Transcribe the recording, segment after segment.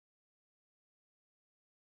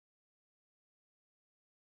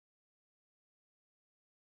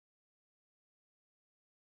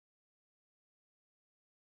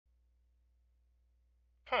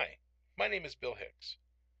Hi, my name is Bill Hicks.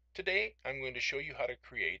 Today I'm going to show you how to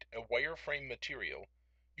create a wireframe material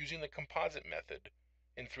using the composite method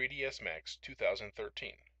in 3ds Max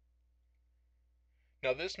 2013.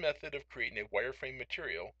 Now this method of creating a wireframe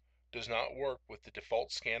material does not work with the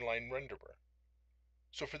default scanline renderer.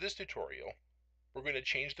 So for this tutorial, we're going to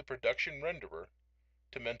change the production renderer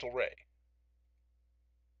to Mental Ray.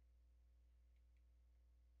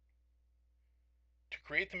 To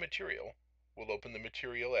create the material, we'll open the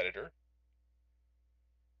material editor,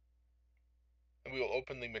 and we will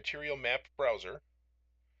open the material map browser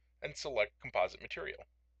and select composite material.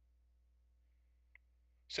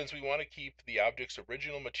 Since we want to keep the object's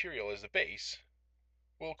original material as the base,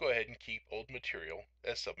 we'll go ahead and keep old material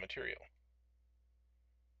as submaterial.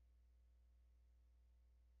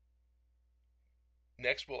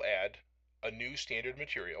 Next, we'll add a new standard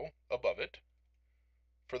material above it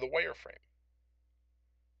for the wireframe.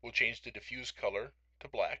 We'll change the diffuse color to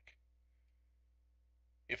black.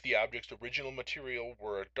 If the object's original material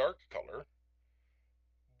were a dark color,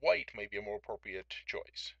 white may be a more appropriate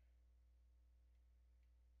choice.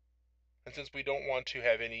 And since we don't want to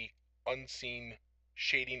have any unseen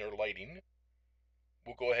shading or lighting,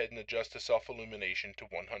 we'll go ahead and adjust the self-illumination to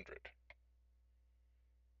 100.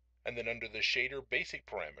 And then under the shader basic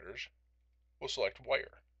parameters, we'll select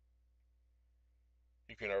wire.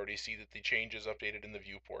 You can already see that the change is updated in the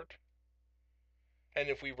viewport. And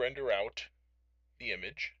if we render out the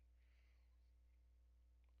image,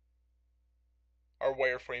 our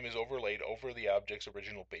wireframe is overlaid over the object's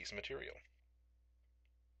original base material.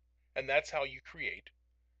 And that's how you create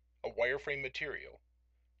a wireframe material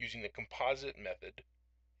using the composite method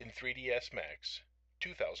in 3ds Max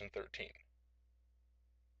 2013.